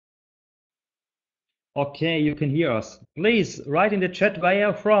Okay, you can hear us. Please write in the chat where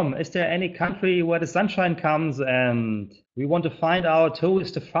you're from. Is there any country where the sunshine comes? And we want to find out who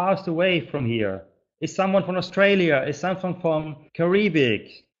is the farthest away from here. Is someone from Australia? Is someone from Caribbean?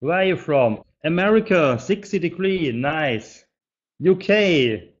 Where are you from? America, 60 degree, nice.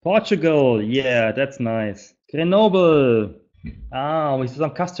 UK, Portugal, yeah, that's nice. Grenoble, we see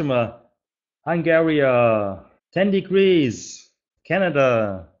some customer. Hungary, 10 degrees.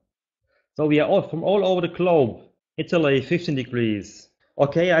 Canada. So we are all from all over the globe. Italy, 15 degrees.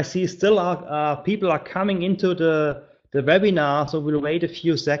 Okay, I see still people are coming into the webinar, so we'll wait a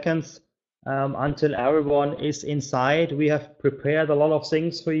few seconds until everyone is inside. We have prepared a lot of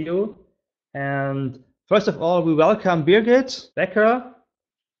things for you. And first of all, we welcome Birgit Becker.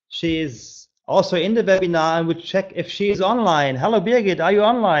 She is also in the webinar, and we'll check if she is online. Hello, Birgit, are you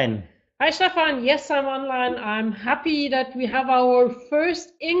online? Hi, Stefan. Yes, I'm online. I'm happy that we have our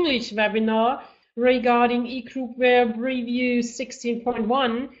first English webinar regarding eGroupware Preview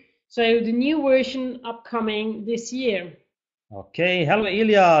 16.1. So the new version upcoming this year. Okay, hello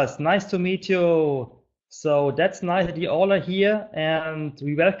Elias, nice to meet you. So that's nice that you all are here, and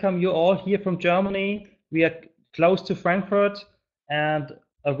we welcome you all here from Germany. We are close to Frankfurt, and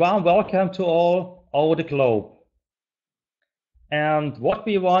a warm welcome to all over the globe. And what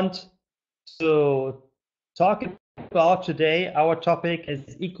we want to talk about today, our topic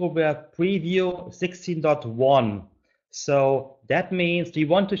is EGroupware Preview 16.1. So that means we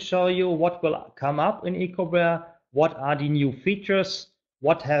want to show you what will come up in EGroupware, what are the new features,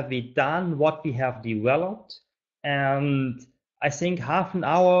 what have we done, what we have developed. And I think half an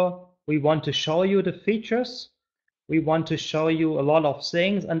hour we want to show you the features. We want to show you a lot of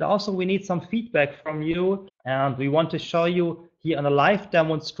things, and also we need some feedback from you, and we want to show you here on a live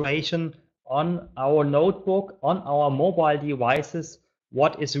demonstration on our notebook, on our mobile devices,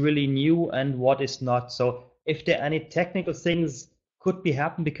 what is really new and what is not. So if there are any technical things could be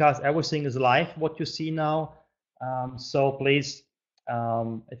happen, because everything is live, what you see now. So please,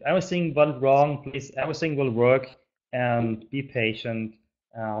 if everything went wrong, please, everything will work, and be patient.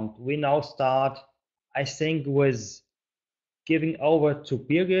 We now start, I think, with giving over to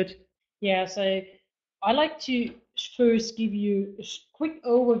Birgit. Yeah, so I like to first give you a quick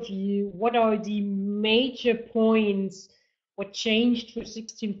overview. What are the major points? What changed for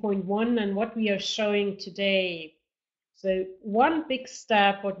 16.1 and what we are showing today? So one big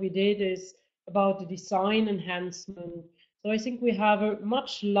step what we did is about the design enhancement. So I think we have a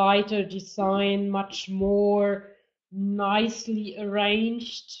much lighter design, much more nicely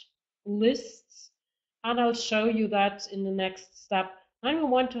arranged lists. And I'll show you that in the next step. And we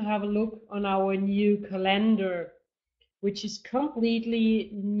want to have a look on our new calendar, which is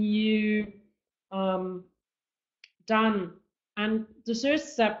completely new, done. And the third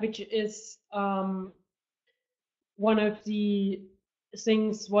step, which is one of the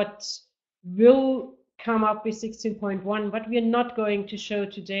things what will come up with 16.1, but we are not going to show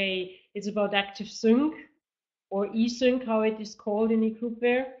today. It's about active sync, or eSync, how it is called in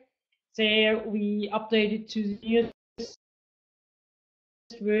eGroupware. There we updated to the newest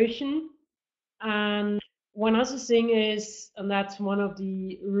version. And one other thing is, and that's one of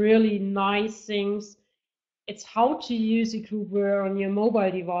the really nice things, it's how to use eGroupware on your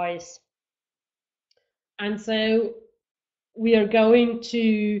mobile device. And so we are going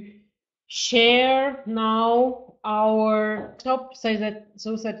to share now our top so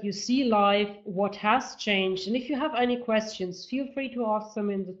that you see live what has changed. And if you have any questions, feel free to ask them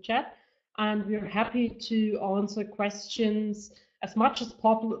in the chat, and we're happy to answer questions as much as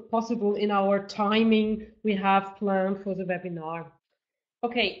possible in our timing we have planned for the webinar.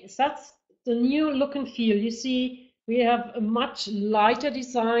 Okay, so that's the new look and feel. You see, we have a much lighter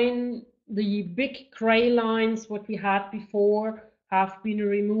design. The big gray lines, what we had before, have been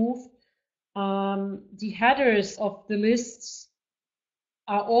removed. The headers of the lists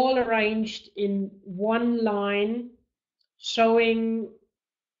are all arranged in one line, showing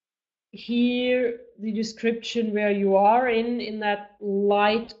here the description where you are in that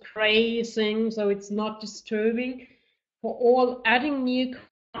light gray thing, so it's not disturbing. For all adding new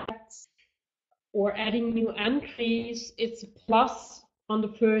contacts or adding new entries, it's a plus on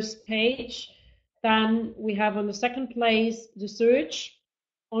the first page. Then we have on the second place the search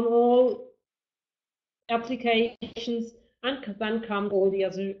on all applications, and then come all the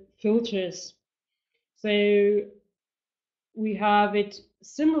other filters. So we have it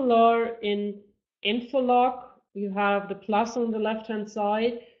similar in Infolog. You have the plus on the left hand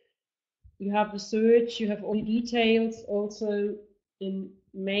side, you have the search, you have all the details also in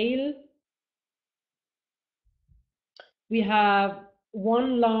mail. We have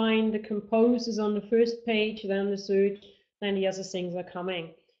one line, the compose is on the first page, then the search, then the other things are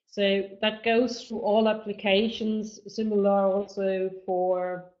coming. So that goes through all applications, similar also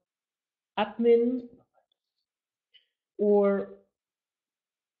for admin or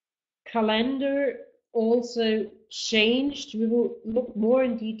calendar also changed. We will look more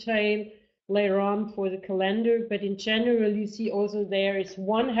in detail later on for the calendar, but in general, you see also there is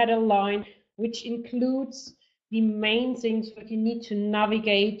one header line which includes the main things that you need to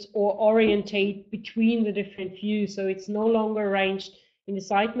navigate or orientate between the different views. So it's no longer arranged in the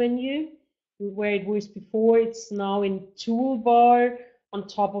side menu where it was before. It's now in toolbar on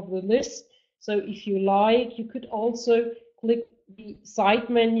top of the list. So if you like, you could also click the side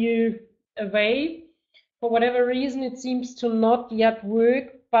menu away. For whatever reason, it seems to not yet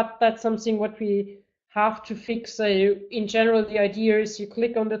work, but that's something what we have to fix. So in general, the idea is you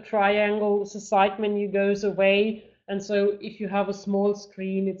click on the triangle, the side menu goes away, and so if you have a small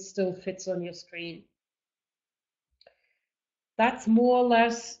screen, it still fits on your screen. That's more or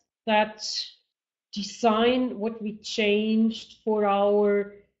less that design what we changed for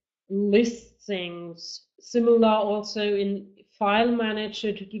our listings. Similar also in file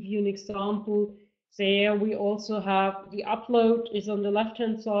manager, to give you an example, there we also have the upload is on the left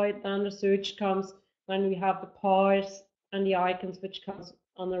hand side, then the search comes, then we have the parse and the icons which comes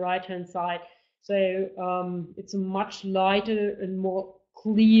on the right hand side. So it's a much lighter and more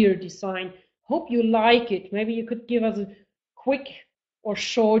clear design. Hope you like it. Maybe you could give us a quick or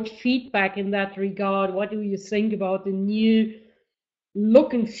short feedback in that regard. What do you think about the new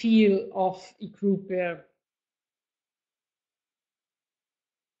look and feel of EGroupware?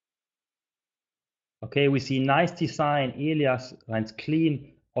 Okay, we see nice design. Elias writes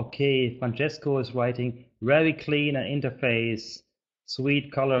clean. Okay, Francesco is writing very clean and interface.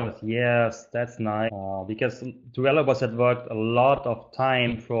 Sweet colors. Yes, that's nice. Because developers had worked a lot of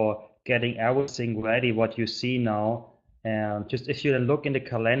time for getting everything ready, what you see now. And just if you look in the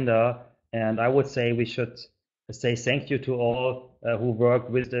calendar, and I would say we should say thank you to all who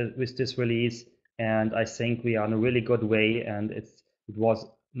worked with this release. And I think we are in a really good way, and it was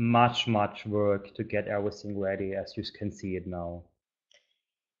much work to get everything ready, as you can see it now.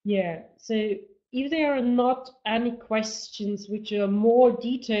 Yeah, so if there are not any questions which are more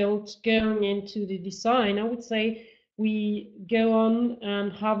detailed going into the design, I would say we go on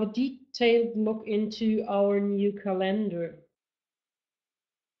and have a detailed look into our new calendar.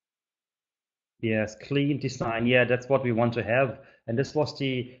 Yes, clean design. Yeah, that's what we want to have. And this was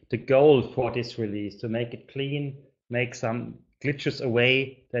the goal for this release, to make it clean, make some glitches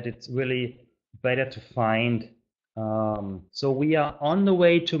away, that it's really better to find. So we are on the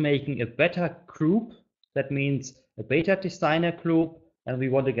way to making a beta group. That means a beta designer group, and we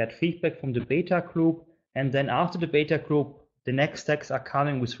want to get feedback from the beta group. And then after the beta group, the next steps are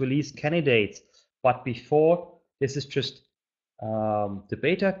coming with release candidates. But before, this is just the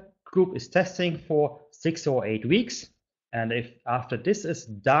beta group is testing for 6 or 8 weeks. And if after this is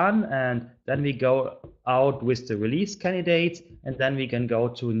done, and then we go out with the release candidates, and then we can go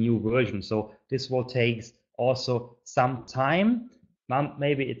to a new version. So this will take also some time.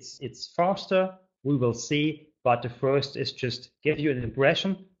 Maybe it's faster. We will see. But the first is just give you an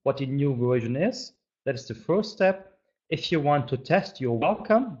impression what the new version is. That is the first step. If you want to test, you're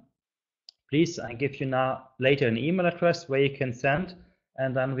welcome. Please, I give you now later an email address where you can send,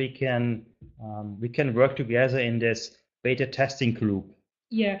 and then we can work together in this beta testing group.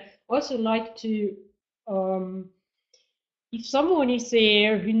 Yeah, also like to if someone is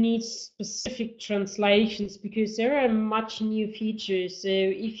there who needs specific translations, because there are much new features. So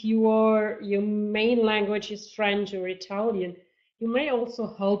if your main language is French or Italian, you may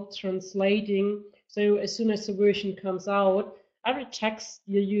also help translating. So as soon as the version comes out, every text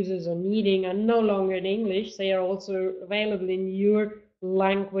your users are needing are no longer in English. They are also available in your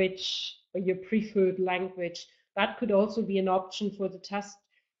language or your preferred language. That could also be an option for the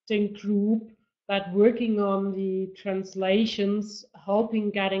testing group, that working on the translations, helping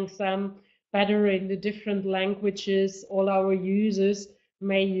getting them better in the different languages all our users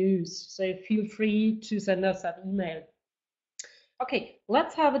may use. So feel free to send us that email. Okay,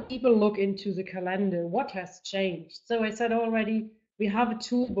 let's have a deeper look into the calendar. What has changed? So I said already, we have a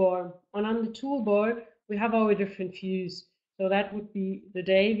toolbar, and on the toolbar, we have our different views. So that would be the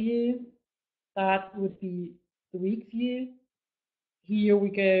day view, that would be the week view. Here we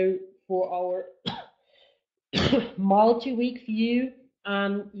go for our multi-week view,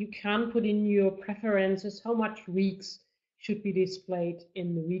 and you can put in your preferences how much weeks should be displayed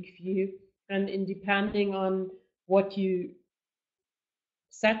in the week view, and in depending on what you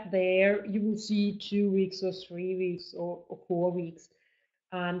set there, you will see 2 weeks or 3 weeks or 4 weeks.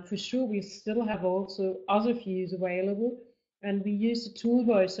 And for sure, we still have also other views available. And we use the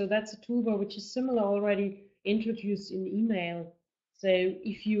toolbar. So that's a toolbar which is similar, already introduced in email. So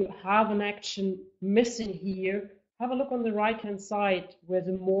if you have an action missing here, have a look on the right-hand side where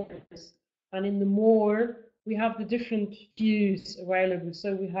the more is. And in the more, we have the different views available.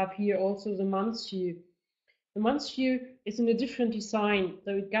 So we have here also the months view. The months view is in a different design.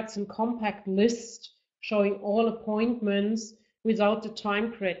 So it gets a compact list showing all appointments without the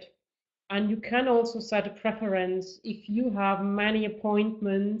time grid. And you can also set a preference if you have many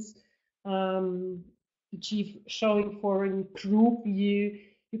appointments showing for a group view.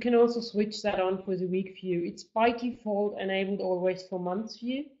 You can also switch that on for the week view. It's by default enabled always for months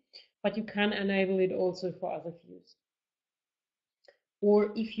view, but you can enable it also for other views.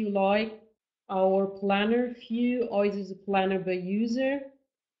 Or if you like, our planner view, either the planner by user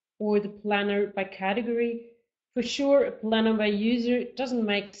or the planner by category. For sure, a planner by user doesn't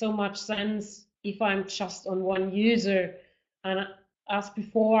make so much sense if I'm just on one user. And as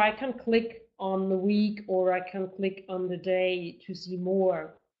before, I can click on the week or I can click on the day to see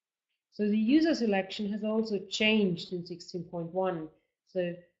more. So the user selection has also changed in 16.1.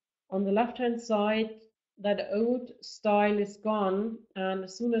 So on the left-hand side, that old style is gone. And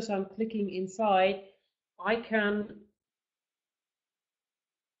as soon as I'm clicking inside, I can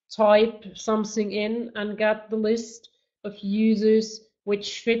type something in and get the list of users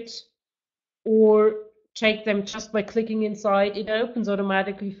which fit, or take them just by clicking inside. It opens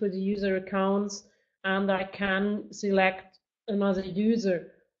automatically for the user accounts, and I can select another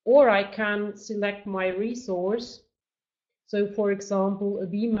user, or I can select my resource. So for example, a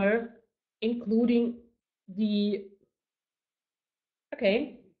beamer, including the,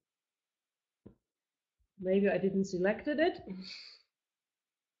 okay, maybe I didn't selected it.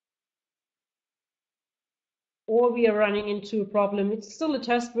 Or we are running into a problem. It's still a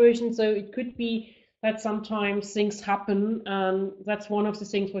test version, so it could be that sometimes things happen, and that's one of the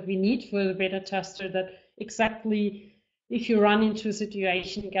things what we need for the beta tester, that exactly if you run into a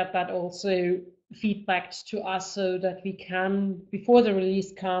situation, get that also feedbacked to us so that we can, before the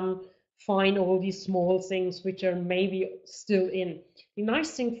release come, find all these small things which are maybe still in. The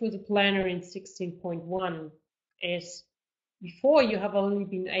nice thing for the planner in 16.1 is before you have only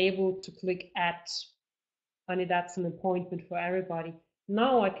been able to click add, and that's an appointment for everybody.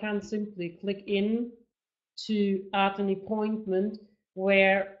 Now I can simply click in to add an appointment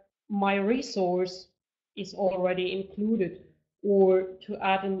where my resource is already included, or to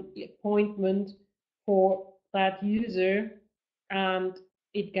add an appointment for that user, and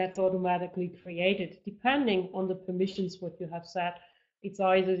it gets automatically created depending on the permissions what you have set. It's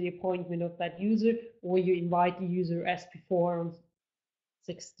either the appointment of that user, or you invite the user as before on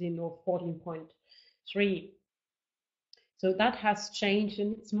 16 or 14.3. So that has changed,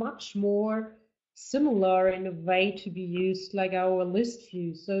 and it's much more similar in a way to be used like our list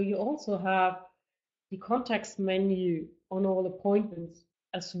view. So you also have the context menu on all appointments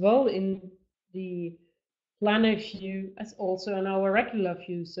as well in the planner view as also in our regular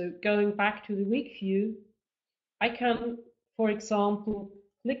view. So going back to the week view, I can, for example,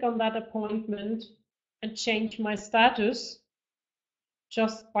 click on that appointment and change my status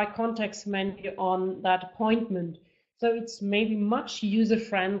just by context menu on that appointment. So it's maybe much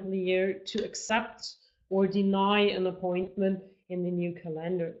user-friendlier to accept or deny an appointment in the new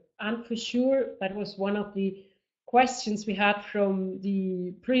calendar. And for sure, that was one of the questions we had from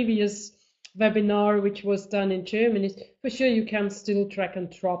the previous webinar, which was done in German, is for sure you can still drag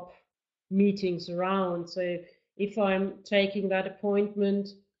and drop meetings around. So if I'm taking that appointment,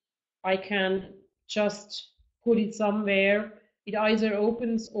 I can just put it somewhere. It either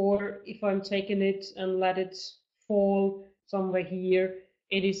opens, or if I'm taking it and let it fall somewhere here,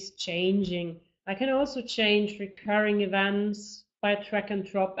 it is changing. I can also change recurring events by drag and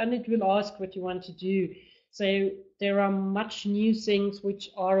drop, and it will ask what you want to do. So there are much new things which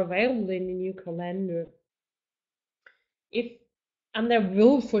are available in the new calendar. And there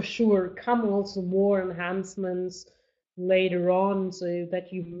will for sure come also more enhancements later on, so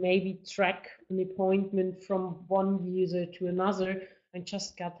that you maybe track an appointment from one user to another and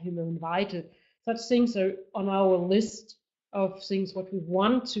just get him invited. Such things are on our list of things what we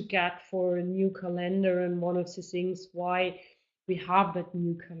want to get for a new calendar, and one of the things why we have that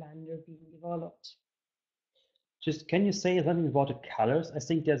new calendar being developed. Just can you say something about the colors? I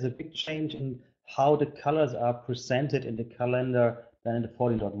think there's a big change in how the colors are presented in the calendar than in the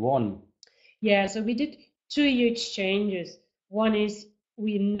 14.1. Yeah, so we did two huge changes. One is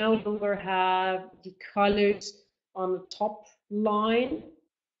we no longer have the colors on the top line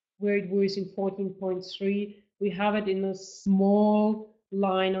where it was in 14.3. We have it in a small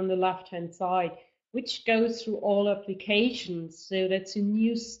line on the left-hand side, which goes through all applications so that the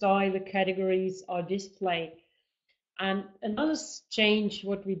new style categories are displayed. And another change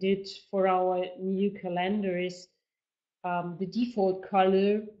what we did for our new calendar is the default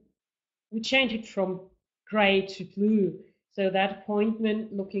color. We changed it from gray to blue. So that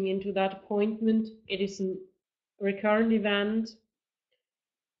appointment, looking into that appointment, it is a recurrent event.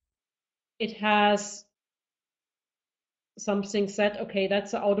 It has something set, okay,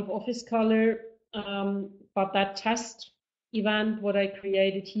 that's the out of office color, but that test event, what I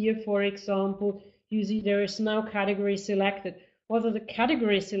created here, for example, you see there is no category selected. Whether the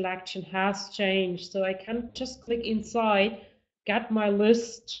category selection has changed, so I can just click inside, get my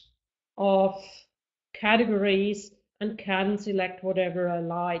list of categories and can select whatever I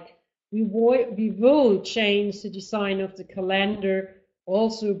like. We will change the design of the calendar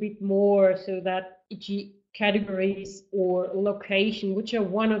also a bit more so that categories or location, which are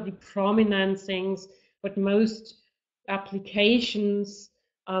one of the prominent things, but most applications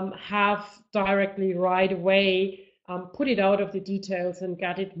have directly right away, put it out of the details and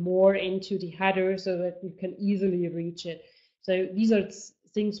get it more into the header so that you can easily reach it. So these are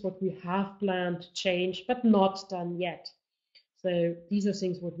things what we have planned to change, but not done yet. So these are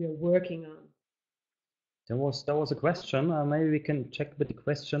things what we are working on. There was a question. Maybe we can check with the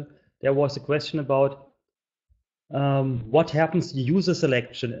question. There was a question about what happens to user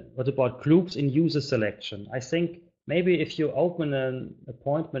selection? What about groups in user selection? I think maybe if you open an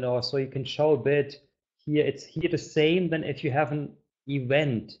appointment or so, you can show a bit here. It's here the same. Then if you have an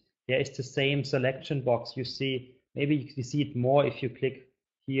event, there is the same selection box. You see, maybe you see it more if you click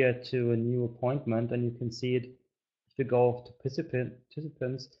here to a new appointment, and you can see it. If you go to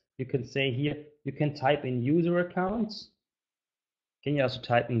participants, you can say here, you can type in user accounts. Can you also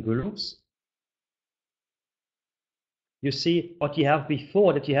type in groups? You see what you have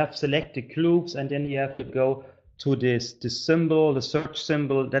before, that you have selected groups and then you have to go to this symbol, the search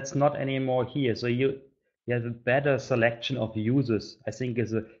symbol. That's not anymore here. So you have a better selection of users. I think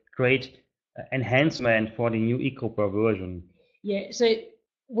is a great enhancement for the new EGroupware version. Yeah, so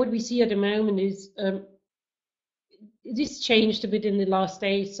what we see at the moment is this changed a bit in the last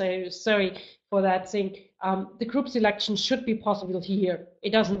days, so sorry for that thing. The group selection should be possible here.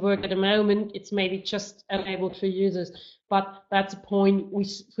 It doesn't work at the moment. It's maybe just enabled for users, but that's a point we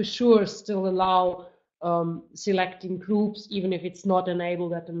for sure still allow selecting groups, even if it's not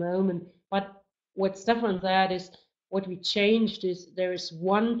enabled at the moment. But what's different that is what we changed is there is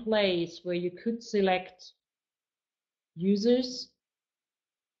one place where you could select users,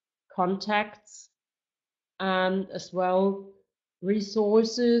 contacts, and as well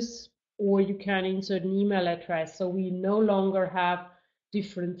resources, or you can insert an email address. So we no longer have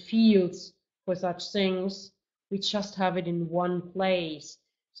different fields for such things. We just have it in one place.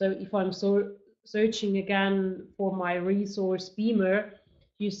 So if I'm searching again for my resource beamer,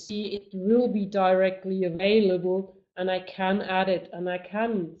 you see it will be directly available and I can add it, and I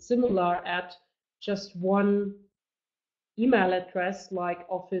can similar add just one email address like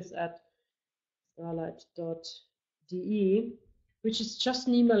office@stylite.de, which is just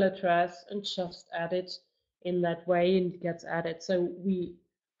an email address, and just add it in that way and it gets added. So we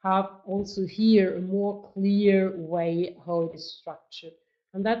have also here a more clear way how it is structured.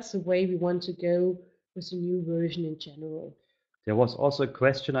 And that's the way we want to go with the new version in general. There was also a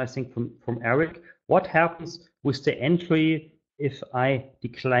question, I think, from Eric. What happens with the entry if I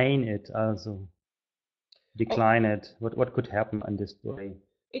decline it? Also, decline it. What could happen in this way?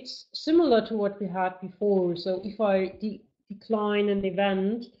 It's similar to what we had before. So if I decline an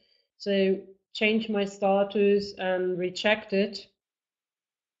event, so change my status and reject it,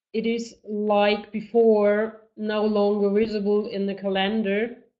 it is like before, no longer visible in the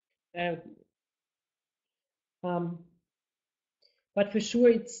calendar. But for sure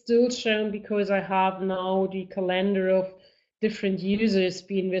it's still shown because I have now the calendar of different users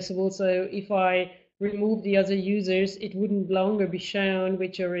being visible. So if I remove the other users, it wouldn't longer be shown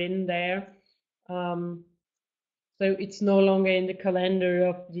which are in there. So it's no longer in the calendar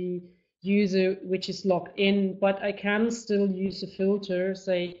of the user which is logged in, but I can still use a filter,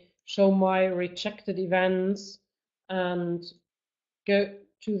 say show my rejected events, and go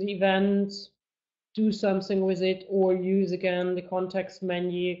to the event, do something with it, or use again the context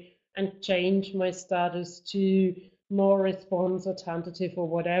menu and change my status to no response or tentative or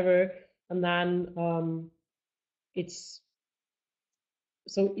whatever. And then it's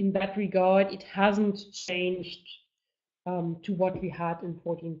so in that regard, it hasn't changed to what we had in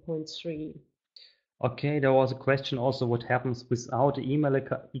 14.3. Okay, there was a question also what happens without the email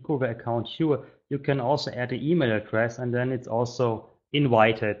EGroupware account. Sure, you can also add the email address and then it's also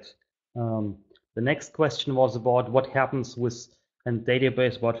invited. The next question was about what happens with a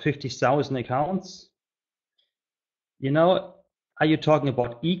database about 50,000 accounts. You know, are you talking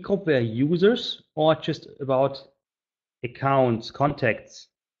about EGroupware users or just about accounts, contacts?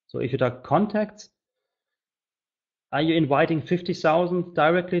 So if you talk contacts, are you inviting 50,000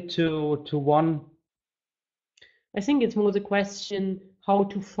 directly to one? I think it's more the question how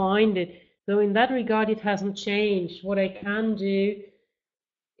to find it. So in that regard, it hasn't changed. What I can do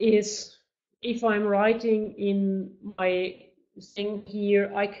is, if I'm writing in my thing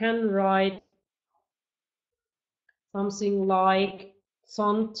here, I can write something like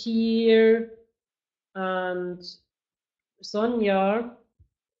Sontier and Sonja,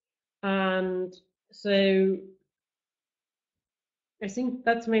 and so I think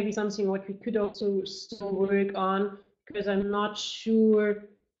that's maybe something what we could also still work on, because I'm not sure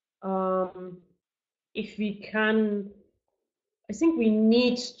if we can. I think we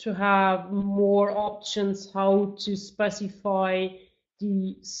need to have more options how to specify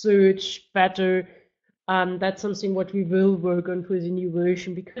the search better. That's something what we will work on for the new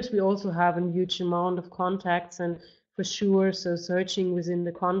version, because we also have a huge amount of contacts, and for sure, so searching within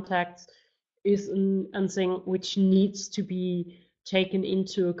the contacts is something which needs to be taken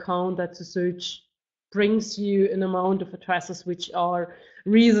into account, that the search brings you an amount of addresses which are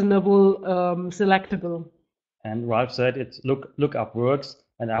reasonable, selectable. And Ralph said it lookup works,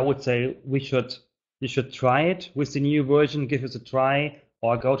 and I would say you should try it with the new version, give it a try,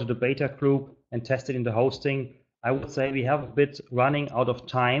 or go to the beta group and test it in the hosting. I would say we have a bit running out of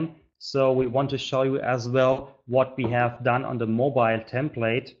time, so we want to show you as well what we have done on the mobile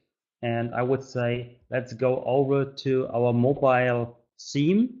template. And I would say let's go over to our mobile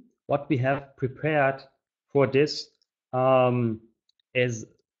theme. What we have prepared for this is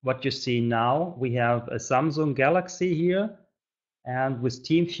what you see now. We have a Samsung Galaxy here, and with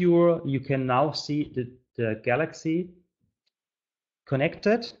TeamViewer you can now see the Galaxy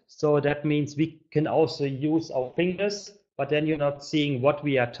connected. So that means we can also use our fingers, but then you're not seeing what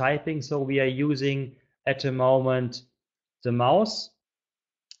we are typing. So we are using at the moment the mouse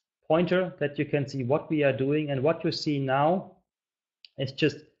pointer, that you can see what we are doing, and what you see now is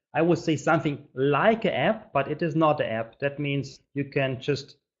just, I would say, something like an app, but it is not an app. That means you can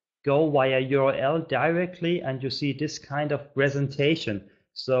just go via URL directly and you see this kind of presentation.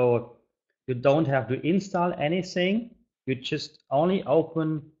 So you don't have to install anything. You just only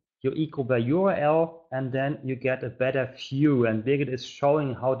open your EGroupware URL and then you get a better view, and Birgit is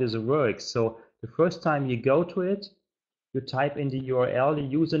showing how this works. So the first time you go to it, you type in the URL,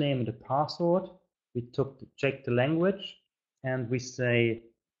 the username and the password. We check the language and we say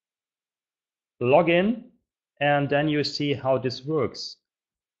login, and then you see how this works.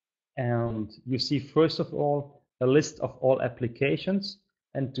 And you see, first of all, a list of all applications,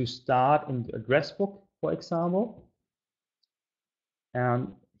 and to start in the address book, for example.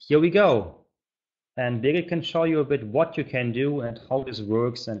 And here we go. And Birgit can show you a bit what you can do and how this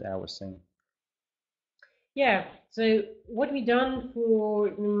works and everything. Yeah, so what we done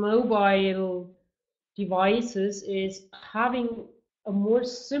for mobile devices is having a more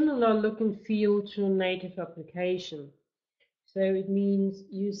similar look and feel to a native application. So it means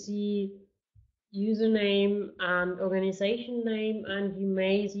you see username and organization name, and you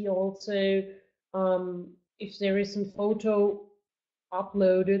may see also if there is a photo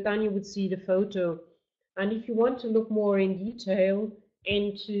uploaded, then you would see the photo. And if you want to look more in detail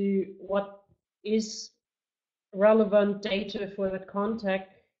into what is relevant data for that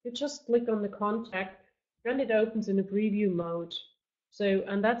contact, you just click on the contact and it opens in a preview mode. So,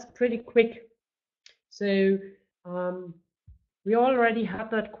 and that's pretty quick. So we already had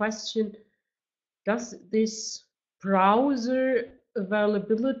that question, does this browser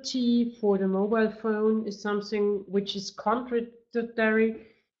availability for the mobile phone is something which is contradictory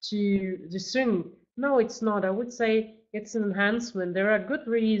to the sync? No, it's not. I would say it's an enhancement. There are good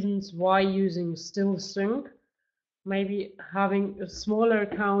reasons why using still sync. Maybe having a smaller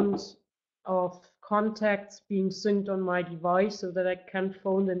account of contacts being synced on my device so that I can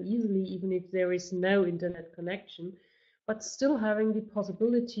phone them easily even if there is no internet connection, but still having the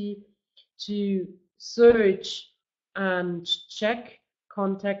possibility to search and check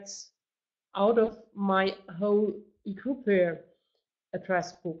contacts out of my whole EGroupware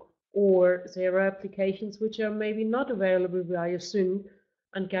address book. Or there are applications which are maybe not available via sync,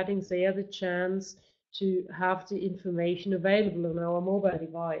 and getting there the chance to have the information available on our mobile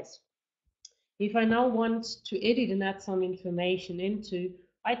device. If I now want to edit and add some information into,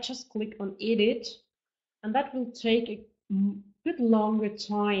 I just click on edit, and that will take a bit longer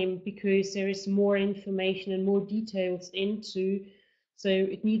time because there is more information and more details into So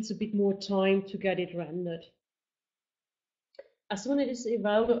it needs a bit more time to get it rendered. As soon as it is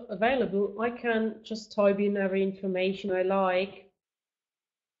available, I can just type in every information I like,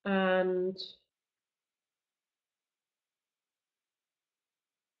 and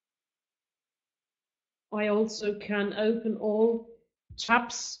I also can open all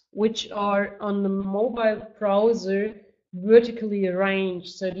tabs which are on the mobile browser vertically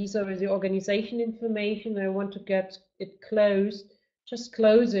arranged. So these are the organization information. I want to get it closed, just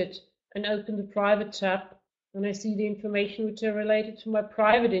close it and open the private tab. And I see the information which are related to my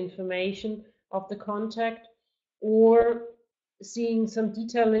private information of the contact, or seeing some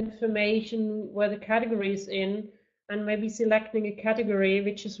detailed information where the category is in, and maybe selecting a category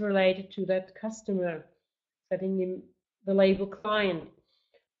which is related to that customer, setting in the label client,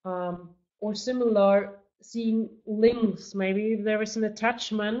 or similar, seeing links. Maybe if there is an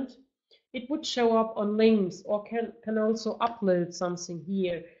attachment, it would show up on links, or can also upload something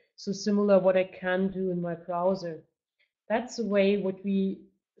here. So similar what I can do in my browser. That's the way what we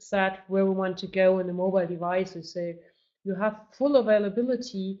said where we want to go in the mobile devices. So you have full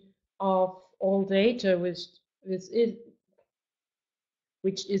availability of all data which is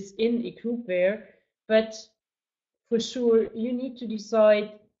in EGroupware, but for sure you need to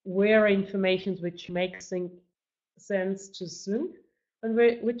decide where information which makes sense to sync, and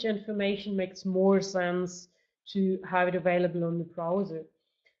which information makes more sense to have it available on the browser.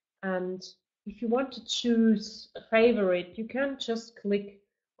 And if you want to choose a favorite, you can just click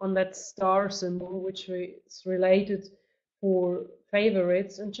on that star symbol which is related for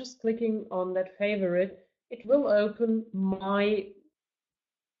favorites, and just clicking on that favorite, it will open my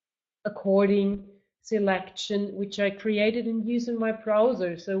according selection which I created and use in my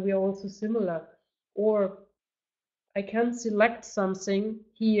browser. So we are also similar. Or I can select something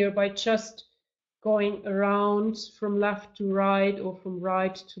here by just going around from left to right or from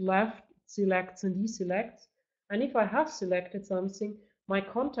right to left, selects and deselects. And if I have selected something, my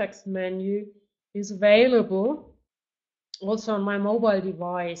context menu is available also on my mobile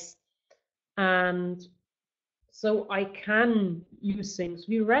device. And so I can use things.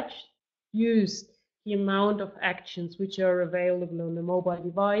 We reduced the amount of actions which are available on the mobile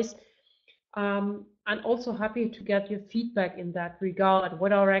device. And also happy to get your feedback in that regard.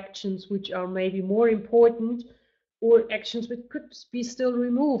 What are actions which are maybe more important, or actions which could be still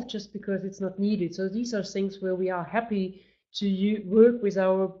removed just because it's not needed? So these are things where we are happy to work with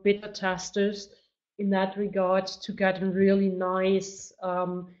our beta testers in that regard to get a really nice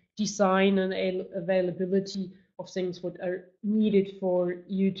design and availability of things that are needed for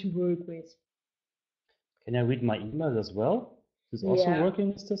you to work with. Can I read my email as well? Is also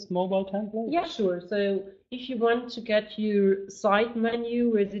working with this mobile template? Yeah, sure. So if you want to get your side menu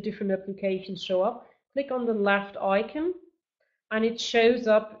where the different applications show up, click on the left icon, and it shows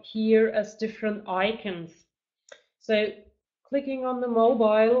up here as different icons. So clicking on the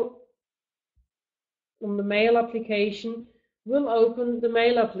mobile, on the mail application, will open the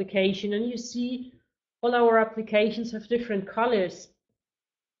mail application, and you see all our applications have different colors.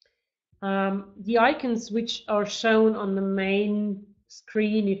 The icons which are shown on the main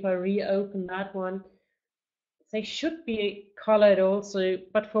screen, if I reopen that one, they should be colored also,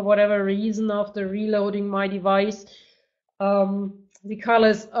 but for whatever reason, after reloading my device, the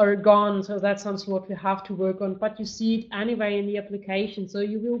colors are gone. So that's something what we have to work on. But you see it anyway in the application, so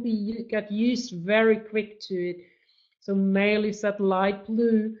you will get used very quick to it. So mail is that light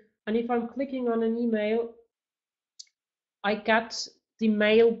blue, and if I'm clicking on an email, I get the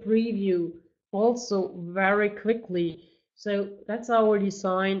mail preview also very quickly. So that's our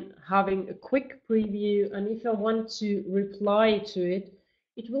design, having a quick preview, and if I want to reply to it,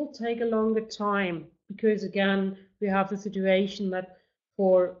 it will take a longer time, because again, we have the situation that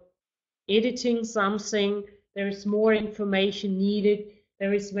for editing something, there is more information needed.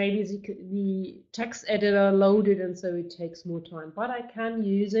 There is maybe the text editor loaded, and so it takes more time. But I can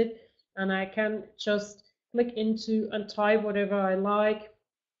use it, and I can just click into and type whatever I like.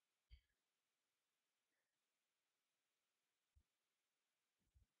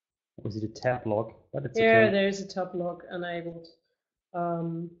 Was it a tab lock? But it's Here, okay. there's a tab lock enabled.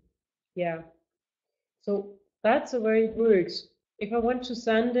 Yeah. So that's the way it works. If I want to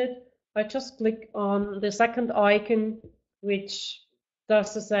send it, I just click on the second icon, which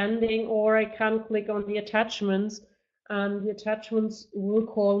does the sending, or I can click on the attachments, and the attachments will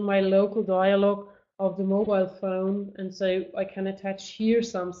call my local dialog of the mobile phone, and so I can attach here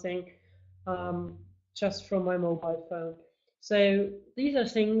something just from my mobile phone. So these are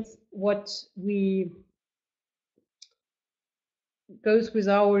things what we goes with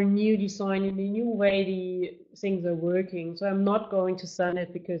our new design and the new way the things are working. So I'm not going to send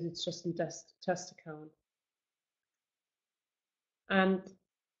it because it's just a test account. And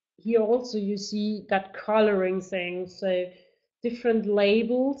here also you see that coloring thing. So different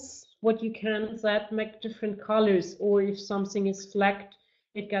labels, what you can set, make different colors, or if something is flagged,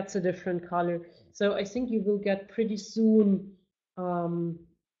 it gets a different color. So I think you will get pretty soon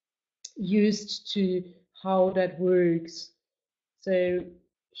used to how that works. So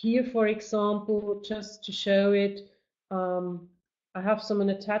here, for example, just to show it, I have an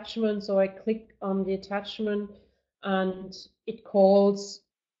attachment, so I click on the attachment and it calls.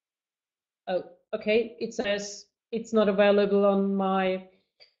 Oh, okay, it says it's not available on my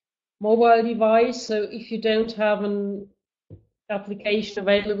mobile device. So if you don't have an application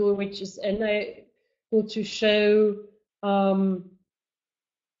available which is able to show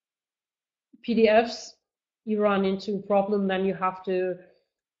PDFs, you run into a problem, then you have to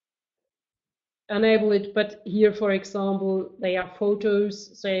enable it. But here, for example, they are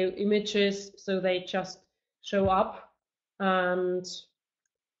photos, so images, so they just show up and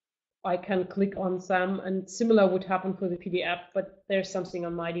I can click on some, and similar would happen for the PDF, but there's something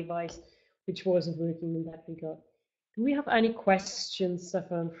on my device which wasn't working in that regard. Do we have any questions,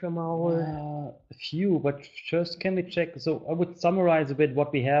 Stefan, from our... A few, but first can we check? So I would summarize a bit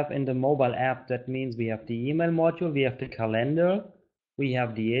what we have in the mobile app. That means we have the email module, we have the calendar, we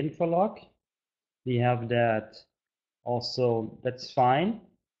have the info log, we have that also, that's fine.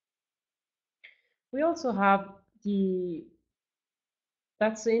 We also have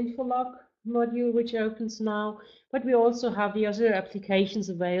that's the info log module which opens now, but we also have the other applications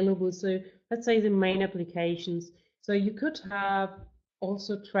available. So let's say the main applications. So you could have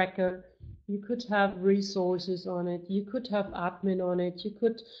also tracker, you could have resources on it, you could have admin on it, you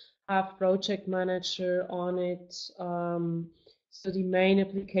could have project manager on it. So the main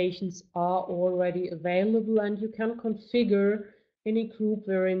applications are already available, and you can configure in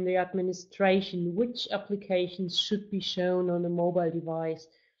EGroupware in the administration which applications should be shown on a mobile device.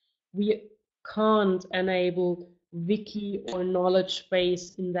 We can't enable wiki or knowledge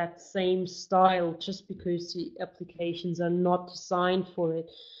base in that same style just because the applications are not designed for it.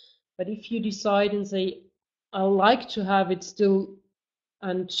 But if you decide and say, I like to have it still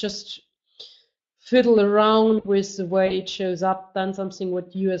and just fiddle around with the way it shows up, then something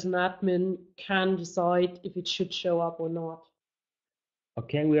what you as an admin can decide if it should show up or not.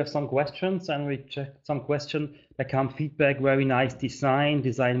 Okay, we have some questions and we checked some questions. There come feedback, very nice design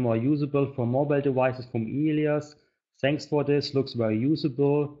more usable for mobile devices from Elias. Thanks for this, looks very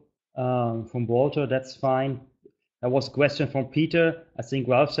usable. From Walter, that's fine. There was a question from Peter. I think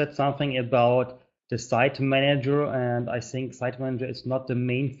Ralph said something about the site manager, and I think site manager is not the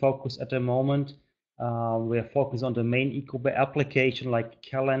main focus at the moment. We are focused on the main EGroupware application like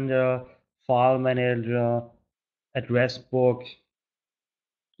calendar, file manager, address book.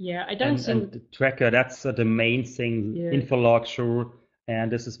 Yeah, I don't think. And the tracker, that's the main thing, Yeah. info log, sure.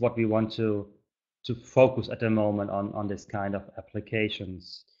 And this is what we want to focus at the moment on this kind of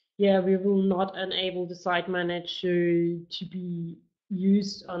applications. Yeah, we will not enable the site manager to be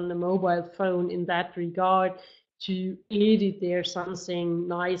used on the mobile phone in that regard to edit there something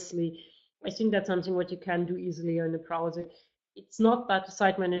nicely. I think that's something what you can do easily on the browser. It's not that the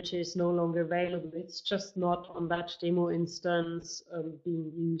site manager is no longer available. It's just not on that demo instance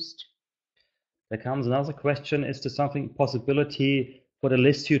being used. There comes another question: is there something possibility for the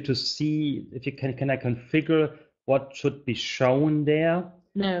list view to see if you can I configure what should be shown there?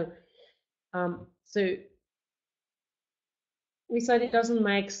 No. So we said it doesn't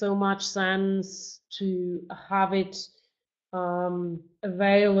make so much sense to have it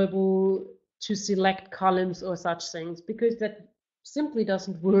available to select columns or such things, because that simply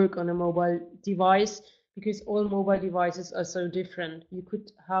doesn't work on a mobile device, because all mobile devices are so different. You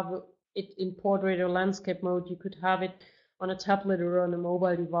could have it in portrait or landscape mode, you could have it on a tablet or on a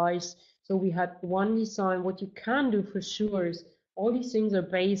mobile device. So we had one design. What you can do for sure is all these things are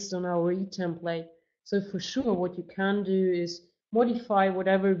based on our e-template. So for sure what you can do is modify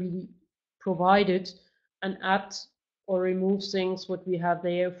whatever we provided and add or remove things what we have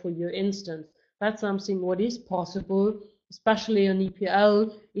there for your instance. That's something what is possible, especially on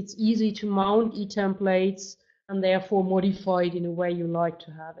EPL. It's easy to mount e-templates and therefore modify it in a way you like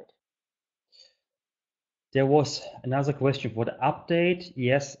to have it. There was another question for the update.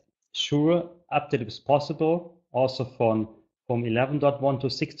 Yes, sure, update is possible. Also from 11.1 to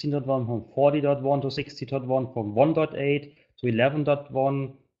 16.1, from 40.1 to 60.1, from 1.8 to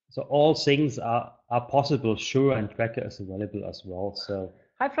 11.1. So all things are possible, sure, and tracker is available as well. So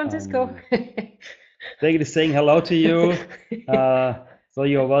hi, Francisco. David is saying hello to you. So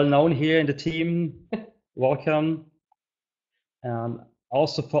you're well known here in the team. Welcome.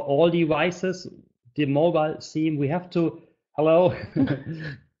 Also for all devices, the mobile theme, we have to, hello,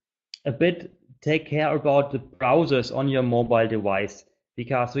 a bit take care about the browsers on your mobile device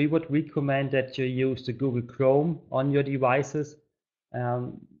because we would recommend that you use the Google Chrome on your devices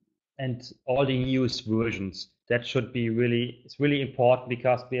um, and all the newest versions. That should be really, it's really important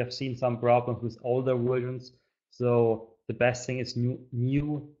because we have seen some problems with older versions. So the best thing is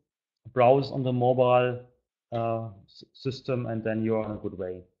new browse on the mobile system, and then you're on a good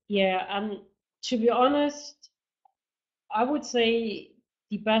way. Yeah, and to be honest, I would say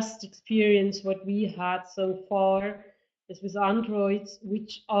the best experience what we had so far is with Androids,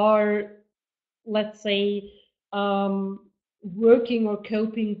 which are, let's say, working or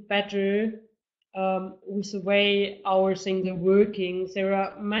coping better with the way our things are working. There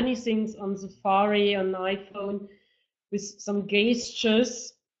are many things on Safari, on iPhone, with some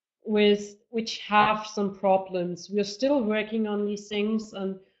gestures with which have some problems. We are still working on these things,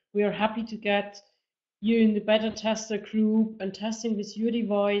 and we are happy to get you in the beta tester group and testing with your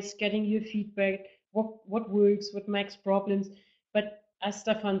device, getting your feedback, what works, what makes problems. But as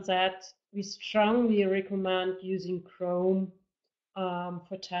Stefan said, we strongly recommend using Chrome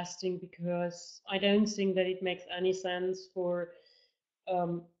for testing, because I don't think that it makes any sense for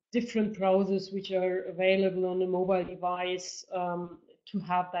different browsers which are available on a mobile device to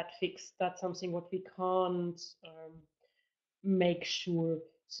have that fixed. That's something what we can't make sure.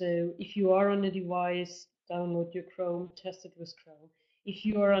 So if you are on a device, download your Chrome, test it with Chrome. If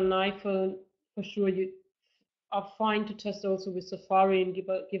you are on an iPhone, for sure you are fine to test also with Safari and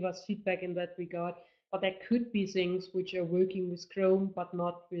give us feedback in that regard. But there could be things which are working with Chrome but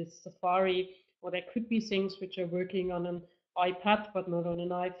not with Safari, or there could be things which are working on an iPad but not on an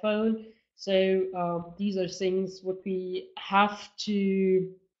iPhone. So these are things what we have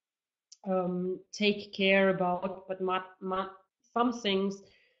to take care about, but some things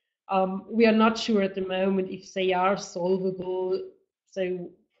we are not sure at the moment if they are solvable. So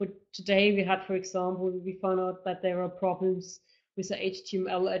for today, we had, for example, we found out that there are problems with the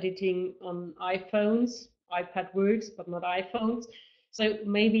HTML editing on iPhones. iPad works, but not iPhones. So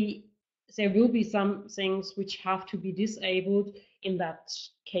maybe there will be some things which have to be disabled in that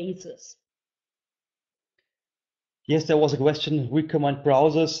cases. Yes, there was a question, recommend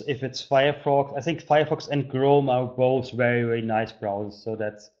browsers if it's Firefox. I think Firefox and Chrome are both very, very nice browsers. So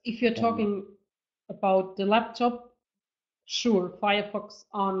that's if you're talking about the laptop, sure, Firefox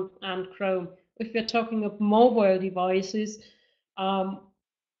on and Chrome. If we're talking of mobile devices,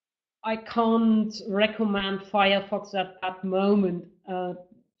 I can't recommend Firefox at that moment,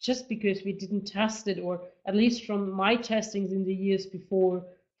 just because we didn't test it, or at least from my testings in the years before,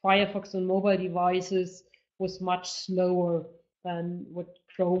 Firefox on mobile devices was much slower than what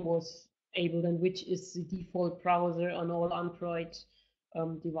Chrome was able, and which is the default browser on all Android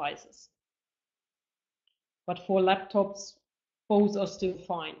devices. But for laptops, both are still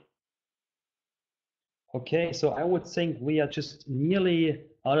fine. okay. So I would think we are just nearly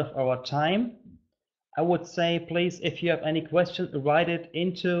out of our time. I would say, please, if you have any questions, write it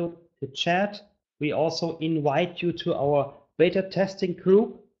into the chat. We also invite you to our beta testing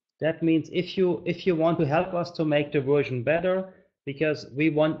group. That means if you want to help us to make the version better, because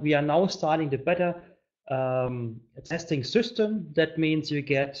we are now starting the beta testing system. That means you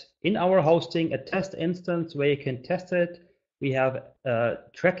get in our hosting a test instance where you can test it. We have a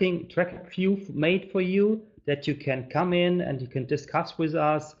tracking view made for you that you can come in and you can discuss with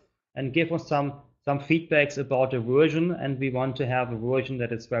us and give us some feedbacks about the version, and we want to have a version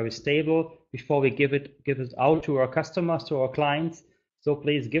that is very stable before we give it out to our customers, to our clients. So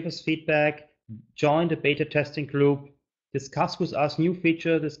please give us feedback, join the beta testing group, discuss with us new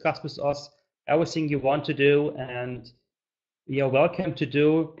feature, discuss with us everything you want to do, and you're welcome to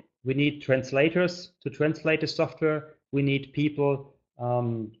do. We need translators to translate the software. We need people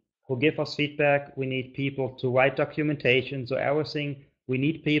who give us feedback. We need people to write documentation. So everything, we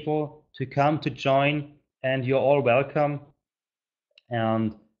need people to come to join, and you're all welcome.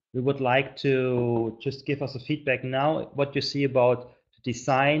 And we would like to just give us a feedback now, what you see about the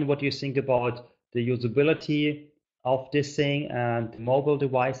design, what you think about the usability of this thing and mobile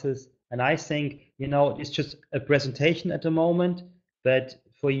devices. And I think, it's just a presentation at the moment, but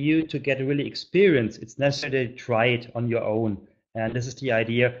for you to get a really experience, it's necessary to try it on your own. And this is the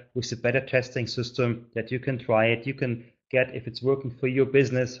idea with the better testing system, that you can try it. You can get if it's working for your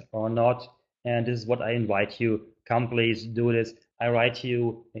business or not. And this is what I invite you. Come, please do this. I write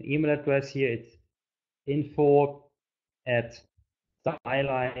you an email address here. It's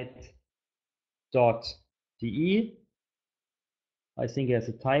info@stylite.com. stylite.de. I think there's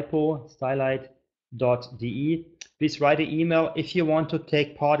a typo, stylite.de. Please write an email if you want to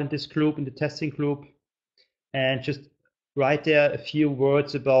take part in this group, in the testing group, and just write there a few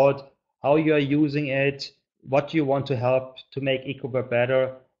words about how you are using it, what you want to help to make EGroupware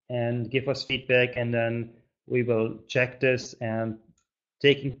better, and give us feedback, and then we will check this and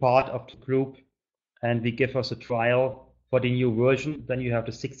taking part of the group, and we give us a trial for the new version. Then you have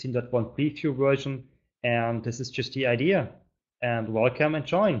the 16.1 preview version, and this is just the idea. And welcome and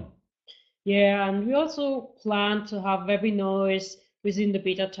join. Yeah, and we also plan to have webinars within the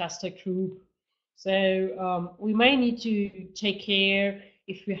beta tester group. So we may need to take care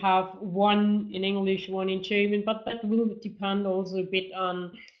if we have one in English, one in German, but that will depend also a bit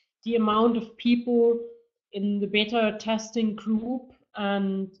on the amount of people in the beta testing group.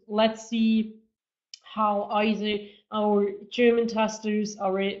 And let's see how either our German testers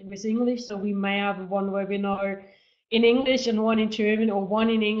are with English. So we may have one webinar in English and one in German, or one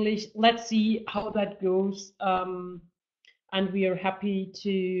in English. Let's see how that goes. And we are happy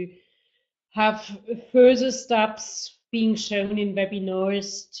to have further steps being shown in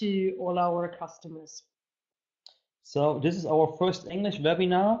webinars to all our customers. So this is our first English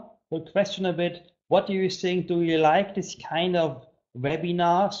webinar. We'll question a bit, what do you think? Do you like this kind of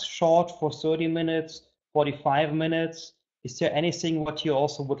webinars, short for 30 minutes, 45 minutes? Is there anything what you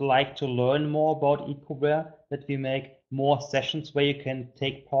also would like to learn more about EGroupware, that we make more sessions where you can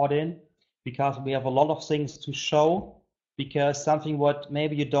take part in? Because we have a lot of things to show, because something what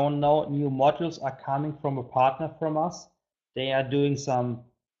maybe you don't know, new modules are coming from a partner from us. They are doing some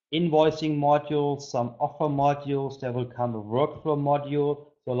invoicing modules, some offer modules, there will come a workflow module.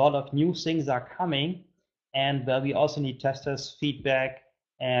 So a lot of new things are coming, and where we also need testers' feedback.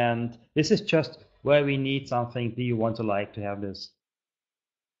 And this is just where we need something. Do you want to like to have this?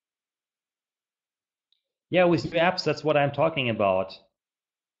 Yeah, with new apps, that's what I'm talking about.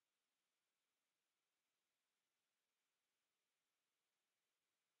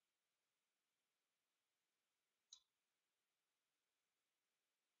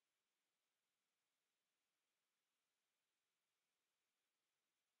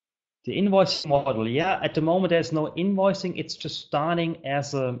 The invoicing model, yeah, at the moment there's no invoicing. It's just starting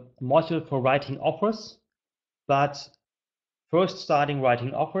as a module for writing offers, but first starting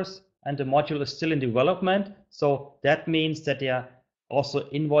writing offers, and the module is still in development. So that means that also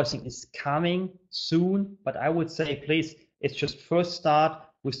invoicing is coming soon. But I would say, please, it's just first start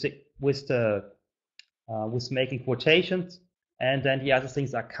with making quotations, and then the other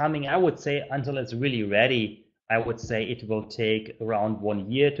things are coming. I would say until it's really ready. I would say it will take around 1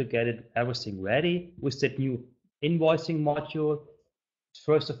 year to get everything ready with that new invoicing module.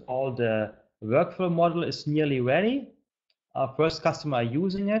 First of all, the workflow model is nearly ready. Our first customer are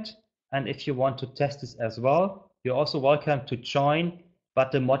using it, and if you want to test this as well, you're also welcome to join,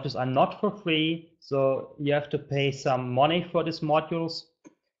 but the modules are not for free, so you have to pay some money for these modules,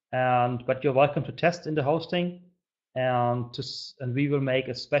 but you're welcome to test in the hosting, and we will make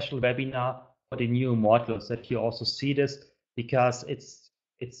a special webinar for the new modules that you also see this, because it's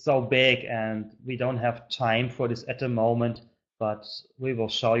so big and we don't have time for this at the moment, but we will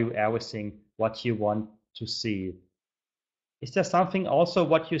show you everything what you want to see. Is there something also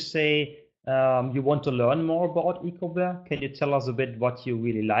what you say you want to learn more about EGroupware? Can you tell us a bit what you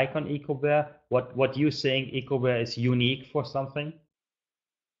really like on EGroupware? What you think EGroupware is unique for something?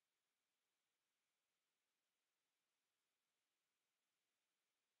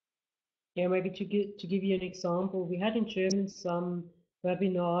 Yeah, maybe to give you an example, we had in German some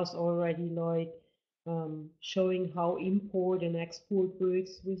webinars already, like showing how import and export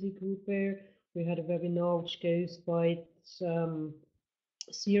works with EGroupware. We had a webinar which goes by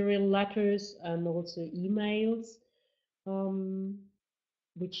serial letters and also emails,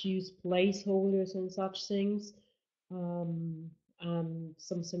 which use placeholders and such things, and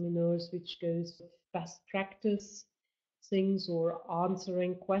some seminars which goes with best practice things or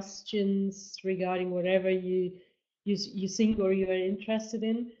answering questions regarding whatever you think or you are interested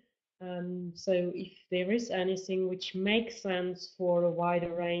in. So if there is anything which makes sense for a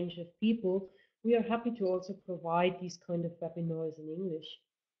wider range of people, we are happy to also provide these kind of webinars in English.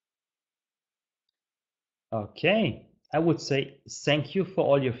 Okay, I would say thank you for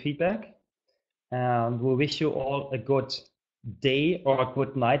all your feedback, and we wish you all a good day or a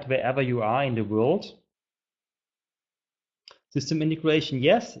good night wherever you are in the world. System integration,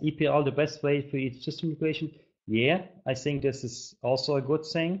 yes. EPL, the best way for each system integration. Yeah, I think this is also a good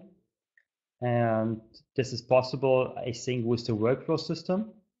thing. And this is possible, I think, with the workflow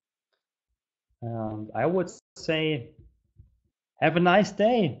system. And I would say Have a nice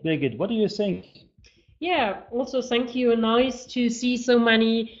day, Birgit. What do you think? Yeah, also thank you. Nice to see so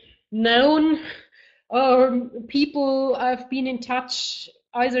many known people I've been in touch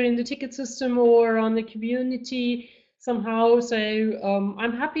either in the ticket system or on the community somehow. So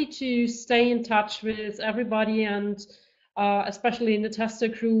I'm happy to stay in touch with everybody, and especially in the tester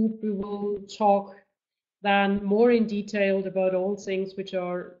group, we will talk then more in detail about all things which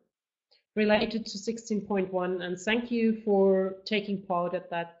are related to 16.1. And thank you for taking part at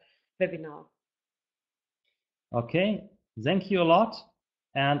that webinar. Okay, thank you a lot.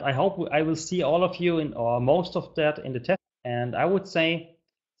 And I hope I will see all of you in, or most of that in the test. And I would say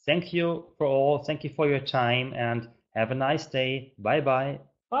thank you for all. Thank you for your time and have a nice day. Bye bye.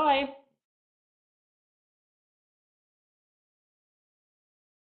 Bye.